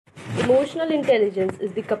Emotional intelligence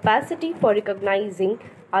is the capacity for recognizing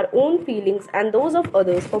our own feelings and those of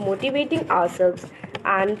others, for motivating ourselves,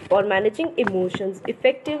 and for managing emotions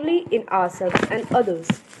effectively in ourselves and others.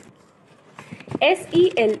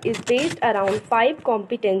 SEL is based around 5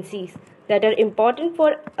 competencies that are important for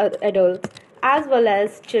adults as well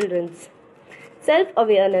as children's: self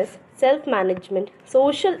awareness, self management,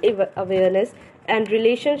 social awareness, and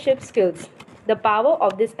relationship skills. The power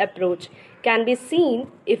of this approach can be seen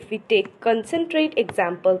if we take concentrate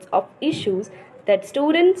examples of issues that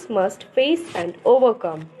students must face and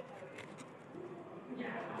overcome.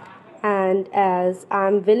 And as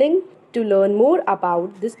I'm willing to learn more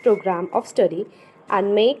about this program of study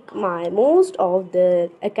and make my most of the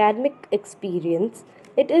academic experience,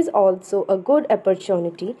 it is also a good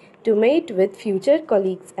opportunity to meet with future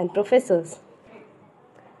colleagues and professors.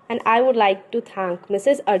 And I would like to thank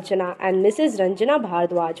Mrs. Archana and Mrs. Ranjana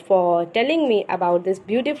Bhardwaj for telling me about this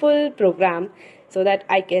beautiful program so that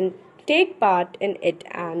I can take part in it.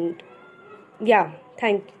 And yeah,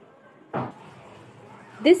 thank you.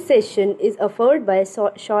 This session is offered by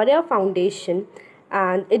Shaurya Foundation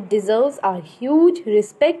and it deserves our huge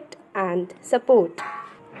respect and support.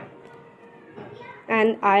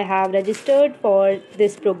 And I have registered for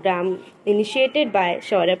this program initiated by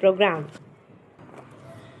Shaurya Program.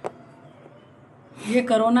 ये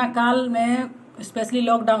corona काल में specially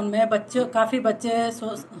lockdown में काफ़ी बच्चे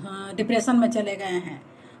depression में चले गए हैं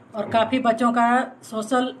और काफ़ी बच्चों का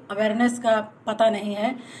सोशल अवेयरनेस का पता नहीं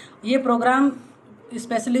है। ये प्रोग्राम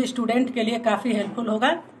स्पेशली स्टूडेंट के लिए काफ़ी हेल्पफुल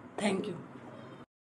होगा। Thank you.